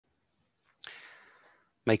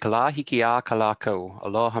Mai ka la hiki a ka lākou,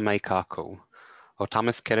 aloha mai kākou. O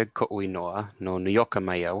Thomas Kerig ko'ui noa, no New York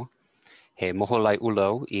mai au, he moholai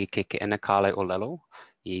ulau I ke ena kālai ʻōlelo,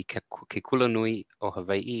 I ke kula nui o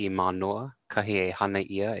Hawaiʻi I Manoa, kahi e hana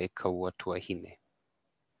ia e kaua tuahine.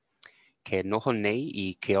 Ke noho nei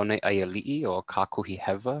I ke one aiali'i o kākuhi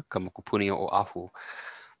hewa ka mokupuni o Oahu,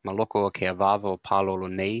 ma loko o ke awāwa o pālolo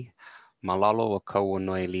nei, ma lalo o kau o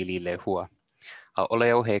noi lili lehua. A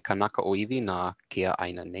ole au he kanaka o iwi nā kia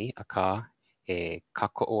aina nei, a ka e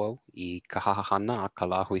kako'o au I ka hahahana a ka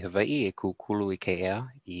lāhui Hawaiʻi e kūkulu I ke ea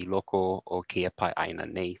I loko o kia pai aina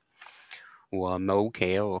nei. Ua mau ke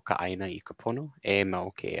ea o ka aina I ka pono, e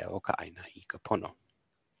mau ke ea o ka aina I ka pono.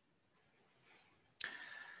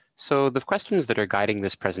 So the questions that are guiding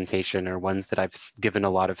this presentation are ones that I've given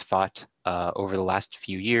a lot of thought over the last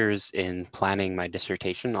few years in planning my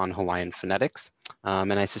dissertation on Hawaiian phonetics.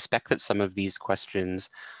 And I suspect that some of these questions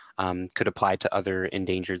could apply to other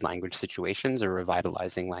endangered language situations or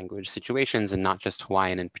revitalizing language situations, and not just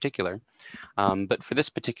Hawaiian in particular. But for this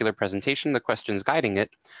particular presentation, the questions guiding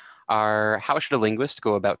it are: how should a linguist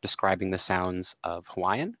go about describing the sounds of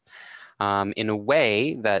Hawaiian in a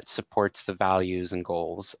way that supports the values and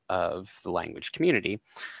goals of the language community?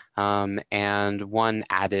 And one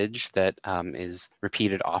adage that is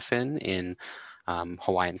repeated often in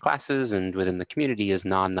Hawaiian classes and within the community is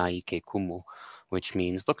Nānā kumu, which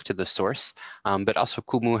means look to the source. But also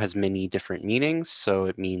kumu has many different meanings. So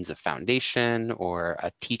it means a foundation or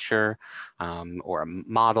a teacher or a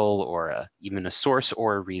model or even a source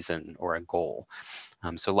or a reason or a goal.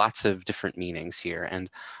 So lots of different meanings here. And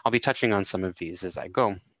I'll be touching on some of these as I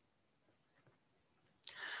go.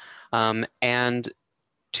 And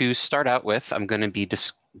to start out with, I'm going to be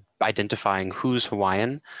identifying who's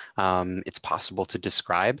Hawaiian it's possible to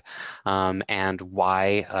describe, and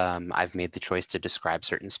why I've made the choice to describe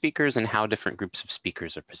certain speakers and how different groups of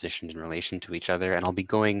speakers are positioned in relation to each other. And I'll be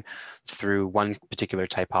going through one particular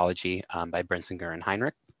typology by Brensinger and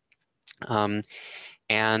Heinrich.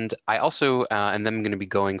 And I also, and then I'm going to be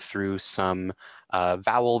going through some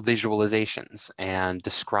vowel visualizations and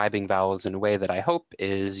describing vowels in a way that I hope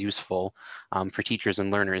is useful for teachers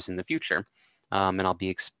and learners in the future. And I'll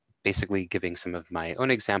be basically giving some of my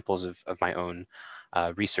own examples of my own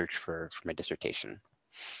research for my dissertation.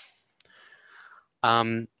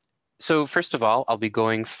 So first of all, I'll be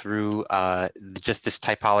going through just this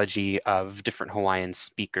typology of different Hawaiian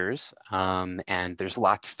speakers. And there's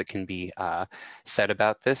lots that can be said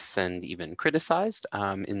about this and even criticized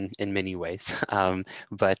in many ways.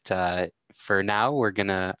 But for now, we're going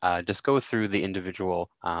to just go through the individual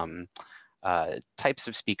types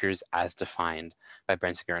of speakers as defined by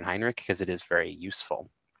Brensinger and Heinrich, because it is very useful.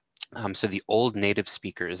 So the old native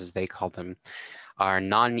speakers, as they call them, are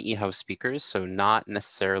non-Ni'ihau speakers, so not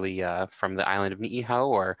necessarily from the island of Ni'ihau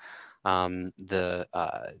or the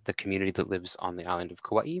community that lives on the island of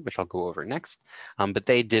Kauai, which I'll go over next. But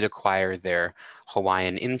they did acquire their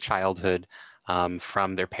Hawaiian in childhood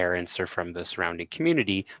from their parents or from the surrounding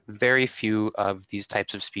community. Very few of these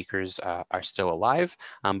types of speakers are still alive,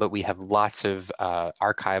 but we have lots of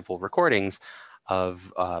archival recordings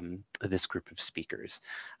of this group of speakers.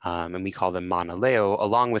 And we call them mana leo,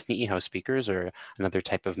 along with Ni'ihau speakers, or another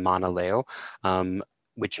type of mana leo,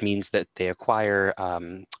 which means that they acquire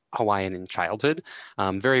Hawaiian in childhood.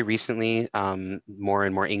 Very recently, more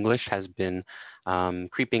and more English has been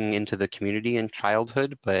creeping into the community in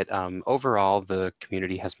childhood, but overall, the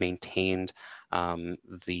community has maintained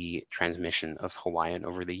the transmission of Hawaiian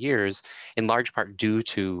over the years, in large part due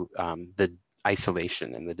to the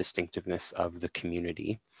isolation and the distinctiveness of the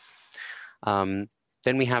community. Then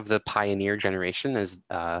we have the pioneer generation, as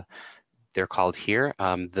they're called here,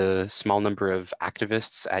 the small number of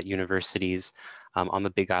activists at universities on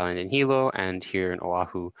the Big Island in Hilo and here in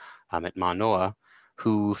Oahu at Manoa,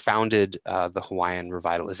 who founded the Hawaiian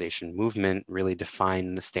revitalization movement, really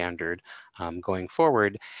defined the standard going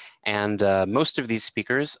forward. And most of these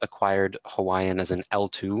speakers acquired Hawaiian as an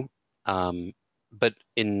L2, but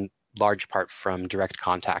in large part from direct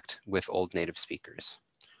contact with old native speakers.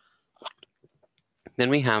 Then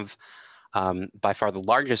we have by far the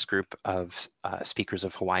largest group of speakers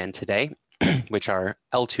of Hawaiian today, which are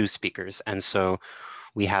L2 speakers. And so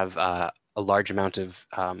we have a large amount of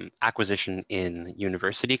acquisition in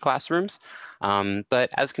university classrooms. But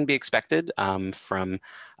as can be expected from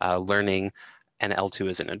learning an L2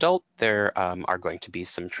 as an adult, there are going to be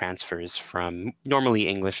some transfers from normally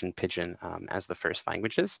English and Pidgin as the first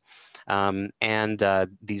languages. And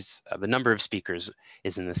the number of speakers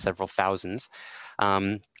is in the several thousands.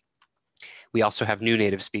 We also have new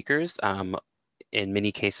native speakers. in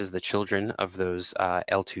many cases, the children of those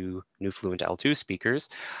L2, new fluent L2 speakers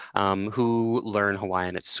who learn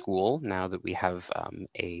Hawaiian at school, now that we have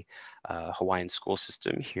a Hawaiian school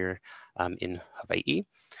system here in Hawaii.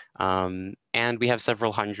 And we have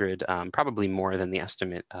several hundred, probably more than the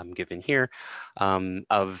estimate given here,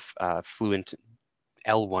 of fluent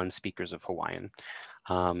L1 speakers of Hawaiian.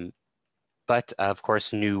 But of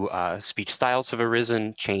course, new speech styles have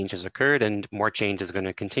arisen, change has occurred, and more change is going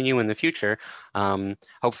to continue in the future,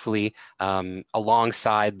 hopefully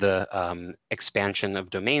alongside the expansion of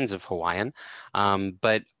domains of Hawaiian.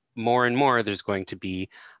 But more and more, there's going to be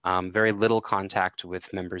very little contact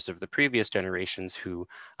with members of the previous generations who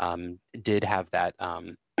did have that,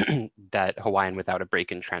 that Hawaiian without a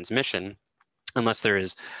break in transmission, unless there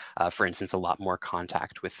is, for instance, a lot more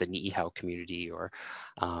contact with the Ni'ihau community, or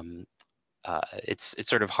it's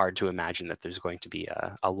sort of hard to imagine that there's going to be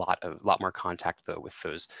a lot more contact, though, with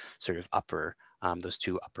those sort of upper, those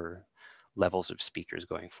two upper levels of speakers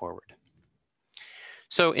going forward.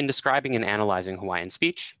 So in describing and analyzing Hawaiian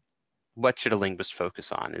speech, what should a linguist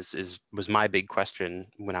focus on was my big question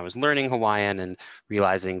when I was learning Hawaiian and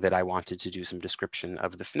realizing that I wanted to do some description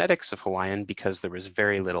of the phonetics of Hawaiian, because there was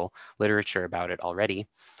very little literature about it already.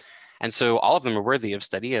 And so all of them are worthy of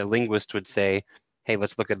study. A linguist would say, hey,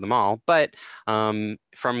 let's look at them all. But from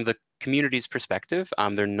the community's perspective,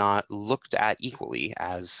 they're not looked at equally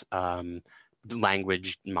as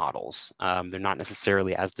language models. They're not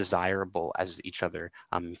necessarily as desirable as each other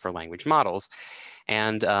for language models.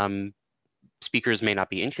 And speakers may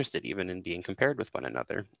not be interested even in being compared with one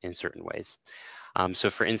another in certain ways. So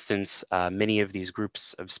for instance, many of these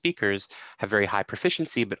groups of speakers have very high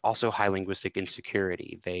proficiency, but also high linguistic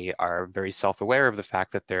insecurity. They are very self-aware of the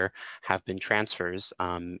fact that there have been transfers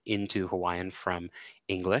into Hawaiian from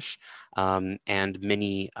English, and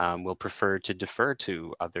many will prefer to defer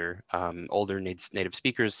to other older native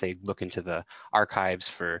speakers, say look into the archives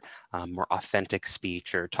for more authentic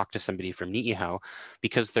speech, or talk to somebody from Ni'ihau,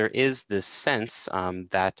 because there is this sense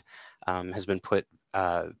that has been put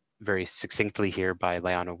very succinctly here by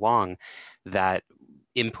Leana Wong, that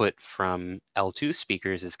input from L2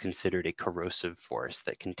 speakers is considered a corrosive force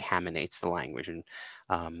that contaminates the language, and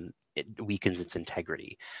it weakens its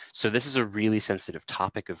integrity. So this is a really sensitive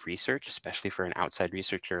topic of research, especially for an outside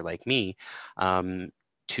researcher like me,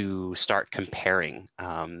 to start comparing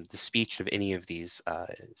the speech of any of these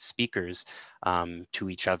speakers to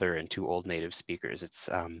each other and to old native speakers. It's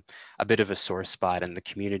a bit of a sore spot, and the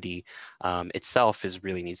community itself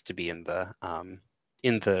really needs to be in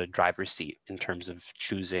the driver's seat in terms of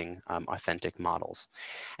choosing authentic models.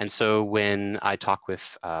 And so when I talk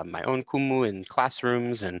with my own kumu in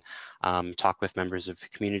classrooms, and talk with members of the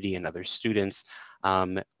community and other students,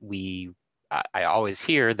 I always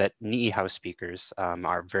hear that Ni'ihau speakers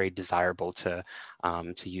are very desirable to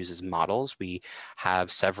use as models. We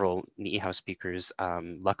have several Ni'ihau speakers,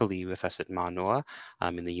 luckily with us at Manoa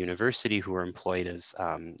in the university, who are employed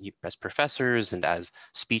as professors and as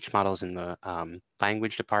speech models in the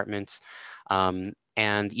language departments. And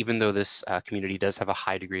even though this community does have a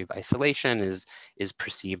high degree of isolation, is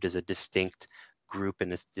perceived as a distinct group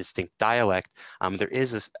and a distinct dialect, there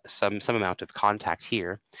is some amount of contact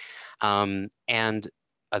here. And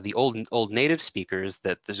the old native speakers,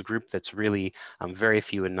 that this group that's really very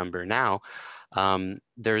few in number now,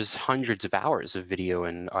 there's hundreds of hours of video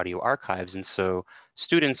and audio archives. And so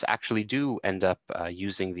students actually do end up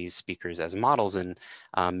using these speakers as models in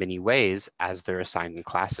many ways as they're assigned in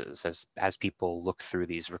classes, as people look through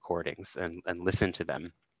these recordings and listen to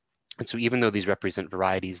them. And so even though these represent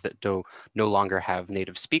varieties that no longer have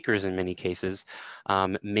native speakers in many cases,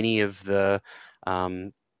 many of the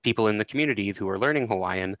people in the community who are learning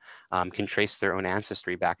Hawaiian can trace their own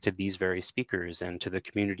ancestry back to these very speakers and to the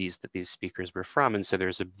communities that these speakers were from. And so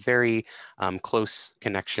there's a very close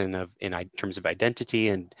connection in terms of identity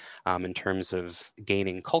and in terms of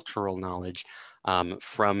gaining cultural knowledge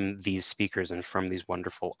from these speakers and from these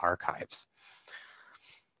wonderful archives.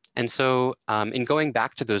 And so in going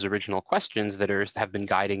back to those original questions that have been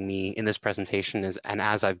guiding me in this presentation,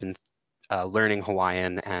 as I've been learning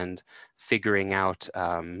Hawaiian and figuring out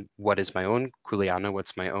what is my own kuleana,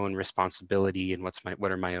 what's my own responsibility, and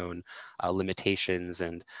what are my own limitations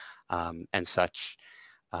and such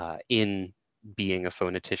in being a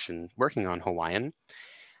phonetician working on Hawaiian.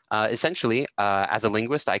 Essentially, as a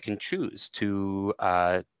linguist, I can choose to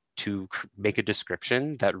make a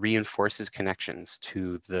description that reinforces connections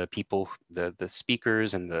to the people, the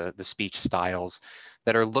speakers and the speech styles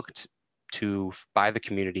that are looked to by the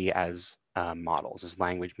community as models, as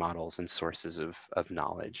language models and sources of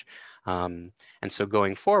knowledge. And so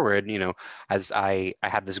going forward, you know, as I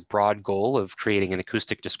had this broad goal of creating an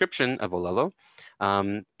acoustic description of ʻōlelo,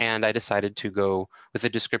 and I decided to go with a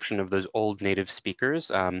description of those old native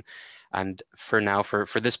speakers. And for now,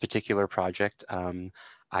 for this particular project,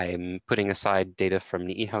 I'm putting aside data from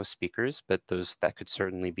Ni'ihau speakers, but those that could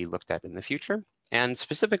certainly be looked at in the future. And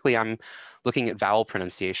specifically, I'm looking at vowel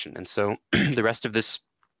pronunciation. And so the rest of this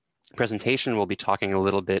presentation, we'll be talking a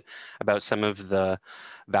little bit about some of the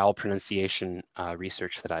vowel pronunciation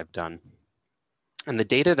research that I've done. And the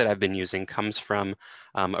data that I've been using comes from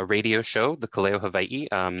a radio show, the Ka Leo Hawaiʻi,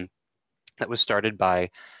 that was started by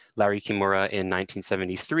Larry Kimura in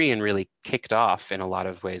 1973 and really kicked off in a lot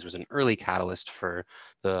of ways, was an early catalyst for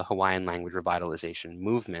the Hawaiian language revitalization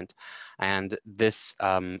movement. And this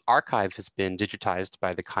archive has been digitized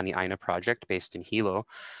by the Kani'aina project based in Hilo.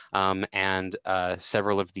 And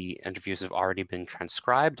several of the interviews have already been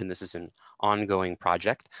transcribed, and this is an ongoing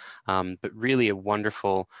project, but really a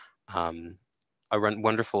wonderful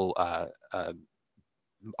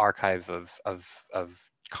archive of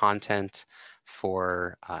content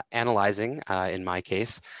for analyzing. In my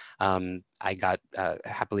case, I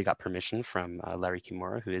happily got permission from Larry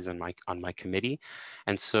Kimura, who is on my committee,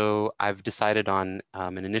 and so I've decided on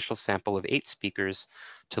an initial sample of 8 speakers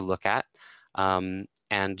to look at.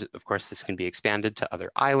 And of course, this can be expanded to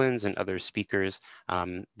other islands and other speakers.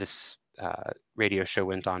 This radio show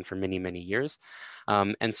went on for many, many years.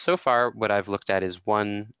 And so far, what I've looked at is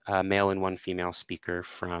 1 male and 1 female speaker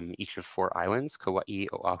from each of 4 islands, Kauai,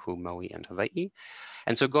 Oahu, Maui, and Hawaii.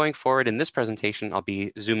 And so going forward in this presentation, I'll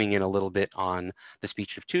be zooming in a little bit on the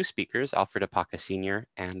speech of 2 speakers, Alfred Apaka Sr.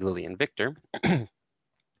 and Lillian Victor.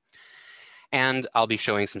 And I'll be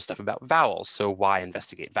showing some stuff about vowels. So why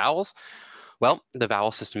investigate vowels? Well, the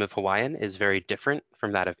vowel system of Hawaiian is very different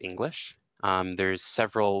from that of English. There's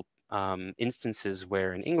several instances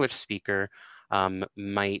where an English speaker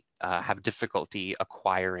might have difficulty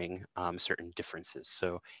acquiring certain differences.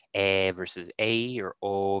 So e versus a, or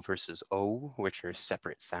o versus o, which are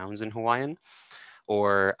separate sounds in Hawaiian.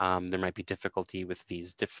 Or there might be difficulty with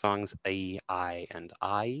these diphthongs, I, and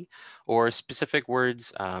I, or specific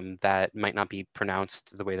words that might not be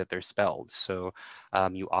pronounced the way that they're spelled. So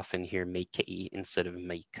you often hear meikai instead of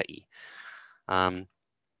meikai.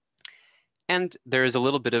 And there is a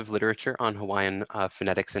little bit of literature on Hawaiian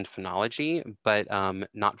phonetics and phonology, but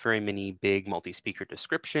not very many big multi-speaker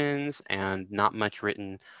descriptions and not much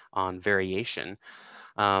written on variation,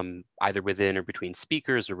 either within or between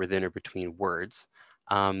speakers or within or between words.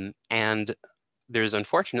 And there's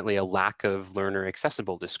unfortunately a lack of learner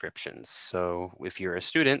accessible descriptions. So if you're a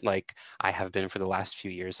student, like I have been for the last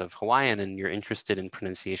few years of Hawaiian, and you're interested in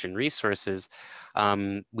pronunciation resources,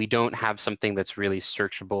 we don't have something that's really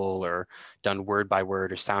searchable or done word by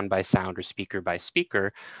word or sound by sound or speaker by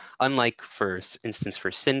speaker, unlike, for instance,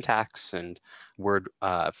 for syntax and word,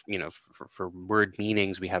 for word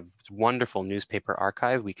meanings, we have this wonderful newspaper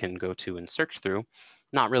archive we can go to and search through.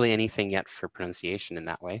 Not really anything yet for pronunciation in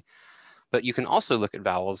that way. But you can also look at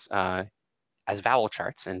vowels as vowel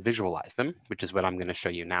charts and visualize them, which is what I'm going to show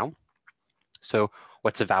you now. So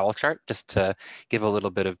what's a vowel chart? Just to give a little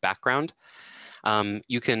bit of background.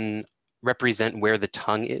 You can represent where the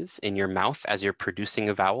tongue is in your mouth as you're producing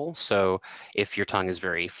a vowel. So if your tongue is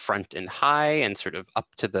very front and high and sort of up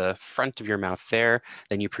to the front of your mouth there,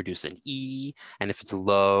 then you produce an E. And if it's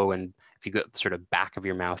low and if you go sort of back of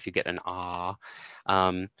your mouth, you get an ah.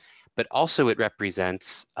 But also it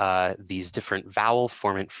represents these different vowel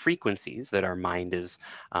formant frequencies that our mind is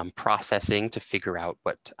processing to figure out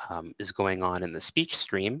what is going on in the speech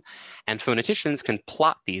stream. And phoneticians can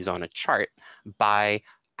plot these on a chart by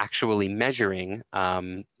actually measuring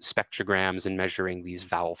spectrograms and measuring these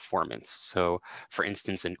vowel formants. So for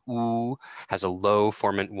instance, an oo has a low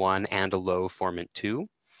formant 1 and a low formant 2,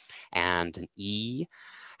 and an e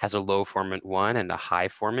has a low formant 1 and a high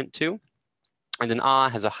formant 2. And then ah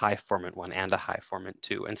has a high formant 1 and a high formant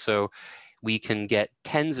 2. And so we can get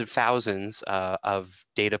tens of thousands of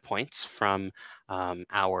data points from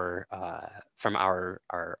our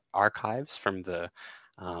archives, from the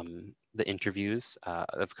interviews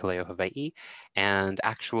of Ka Leo Hawaiʻi, and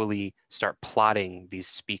actually start plotting these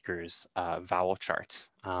speakers' vowel charts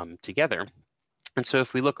together. And so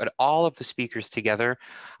if we look at all of the speakers together,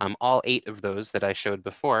 all 8 of those that I showed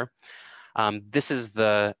before, this is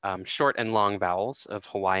the short and long vowels of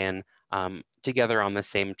Hawaiian together on the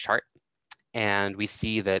same chart. And we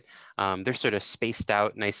see that they're sort of spaced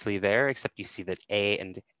out nicely there, except you see that a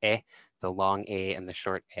and e The long A and the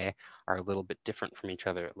short A are a little bit different from each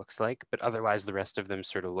other, it looks like, but otherwise the rest of them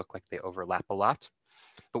sort of look like they overlap a lot.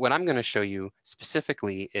 But what I'm going to show you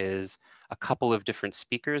specifically is a couple of different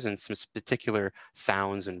speakers and some particular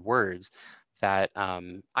sounds and words that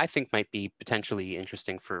I think might be potentially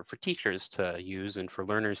interesting for teachers to use and for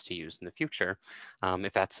learners to use in the future,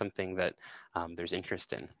 if that's something that there's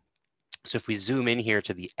interest in. So if we zoom in here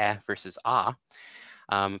to the e versus a,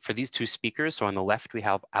 for these two speakers, so on the left we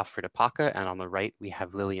have Alfred Apaka, and on the right we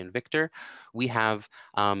have Lillian Victor. We have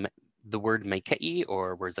the word maikai,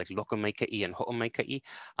 or words like loko maikai and ho'o maikai.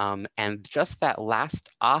 And just that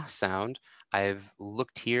last ah sound, I've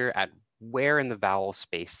looked here at where in the vowel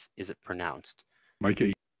space is it pronounced.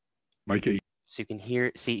 Maikai, maikai. So you can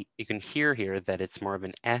hear here that it's more of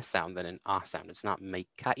an eh sound than an ah sound. It's not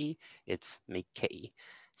maikai, it's maikei.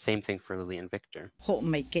 Same thing for Lillian Victor. Ho'o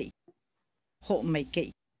maikai. So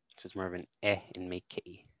it's more of an eh in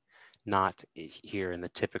maikei, not here in the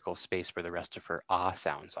typical space where the rest of her ah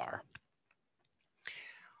sounds are.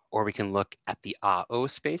 Or we can look at the a-o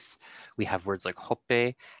space. We have words like hope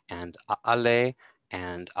and a'ale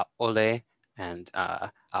and a'ole and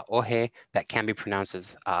a'ohe that can be pronounced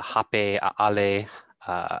as hape, a'ale,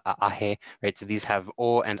 a'ahe, right? So these have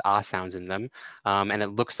o and a sounds in them. And it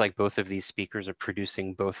looks like both of these speakers are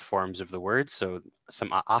producing both forms of the word. So some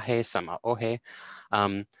a'ahe, some a'ohe.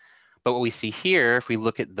 But what we see here, if we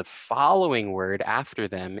look at the following word after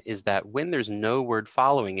them, is that when there's no word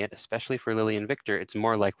following it, especially for Lillian Victor, it's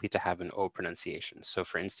more likely to have an O pronunciation. So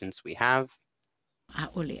for instance, we have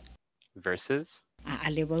versus.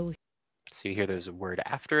 So you hear there's a word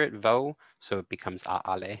after it, vo, so it becomes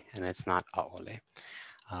a'ale, and it's not a'ole.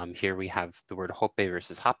 Here we have the word hope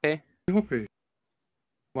versus hape.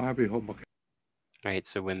 Right,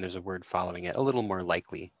 so when there's a word following it, a little more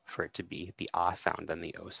likely for it to be the ah sound than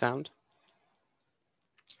the O sound.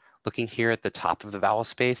 Looking here at the top of the vowel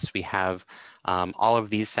space, we have all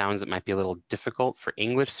of these sounds that might be a little difficult for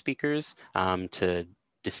English speakers to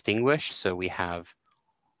distinguish. So we have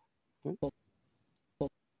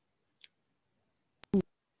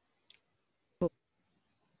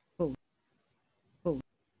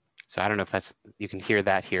so I don't know if you can hear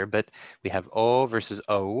that here, but we have O versus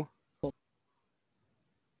O.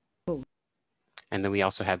 And then we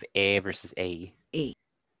also have A versus A.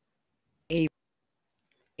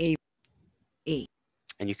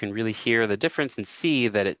 And you can really hear the difference and see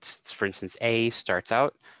that it's, for instance, A starts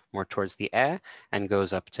out more towards the E and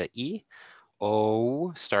goes up to E.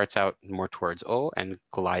 O starts out more towards O and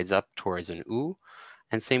glides up towards an U.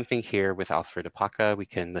 And same thing here with Alfred Apaka. We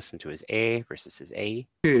can listen to his A versus his A.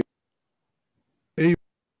 And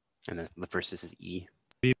then the versus is E.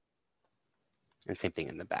 And same thing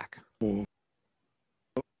in the back.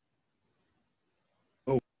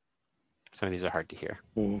 Some of these are hard to hear.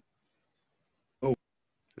 There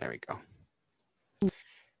we go.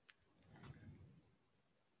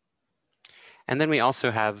 And then we also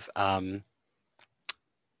have,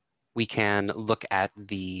 we can look at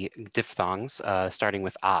the diphthongs starting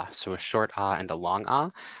with ah, so a short ah and a long ah.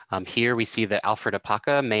 Here we see that Alfred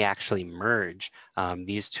Apaka may actually merge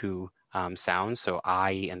these two sounds, so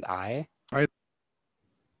I and I.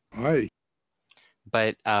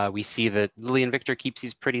 But we see that Lillian Victor keeps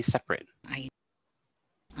these pretty separate.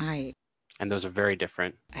 I. And those are very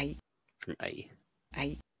different from I.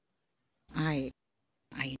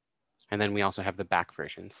 And then we also have the back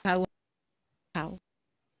versions. So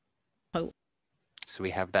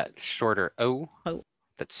we have that shorter O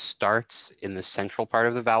that starts in the central part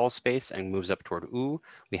of the vowel space and moves up toward U.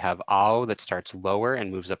 We have ao that starts lower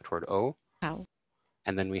and moves up toward O.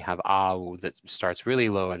 And then we have au that starts really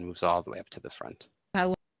low and moves all the way up to the front.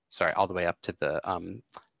 Sorry, all the way up to the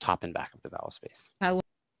top and back of the vowel space.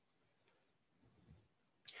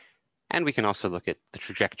 And we can also look at the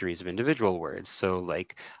trajectories of individual words. So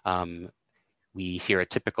like we hear a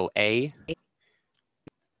typical A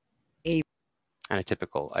and a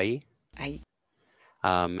typical I.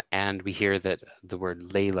 And we hear that the word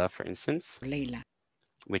Layla, for instance,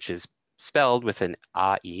 which is spelled with an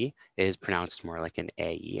A-E, is pronounced more like an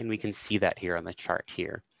A-E. And we can see that here on the chart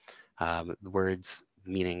here. The words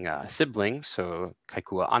meaning sibling, so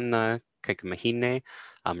kaikua ana, kaikumahine,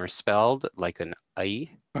 are spelled like an I,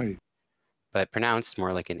 but pronounced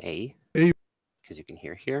more like an A, because you can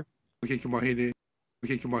hear here. It's more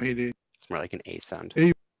like an A sound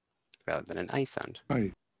rather than an I sound.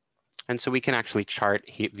 And so we can actually chart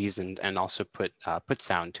these and also put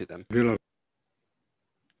sound to them.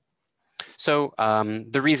 So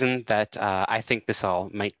the reason that I think this all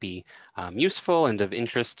might be useful and of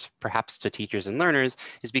interest perhaps to teachers and learners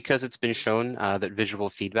is because it's been shown that visual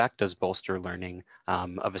feedback does bolster learning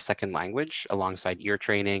of a second language alongside ear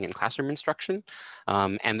training and classroom instruction.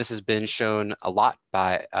 And this has been shown a lot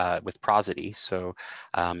by with prosody. So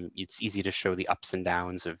it's easy to show the ups and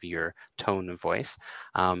downs of your tone of voice.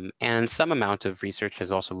 And some amount of research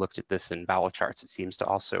has also looked at this in vowel charts. It seems to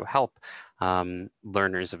also help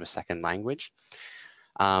learners of a second language.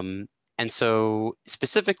 And so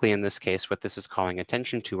specifically in this case, what this is calling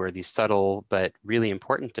attention to are these subtle but really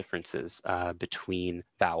important differences between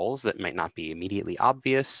vowels that might not be immediately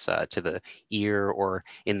obvious to the ear or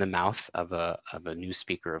in the mouth of a new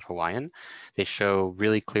speaker of Hawaiian. They show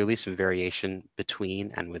really clearly some variation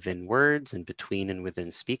between and within words and between and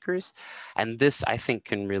within speakers. And this, I think,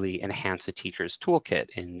 can really enhance a teacher's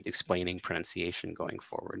toolkit in explaining pronunciation going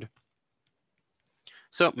forward.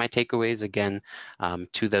 So my takeaways, again,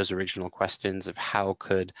 to those original questions of how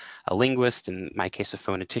could a linguist, in my case a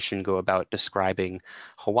phonetician, go about describing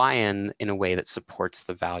Hawaiian in a way that supports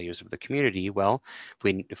the values of the community? Well,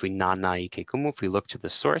 if we Nānā kumu, if we look to the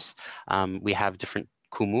source, we have different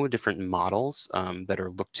kumu, different models that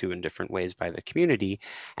are looked to in different ways by the community.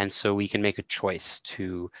 And so we can make a choice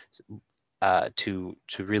to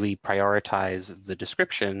really prioritize the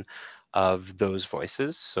description of those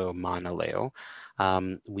voices, so mana leo.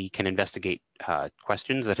 We can investigate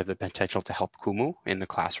questions that have the potential to help kumu in the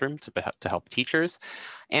classroom, to help teachers.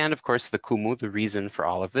 And of course, the kumu, the reason for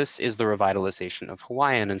all of this is the revitalization of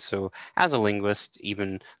Hawaiian. And so as a linguist,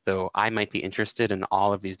 even though I might be interested in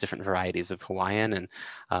all of these different varieties of Hawaiian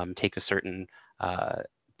and take a certain,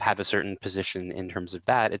 have a certain position in terms of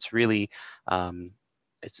that, it's really,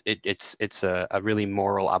 it's a really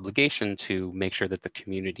moral obligation to make sure that the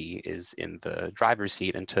community is in the driver's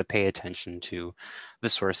seat and to pay attention to the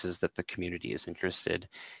sources that the community is interested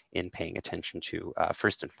in paying attention to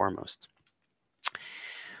first and foremost.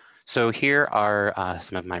 So here are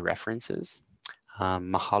some of my references.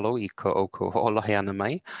 Mahalo I ko'oku ho'olohe ana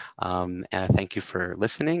mai. Thank you for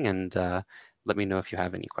listening, and let me know if you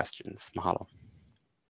have any questions. Mahalo.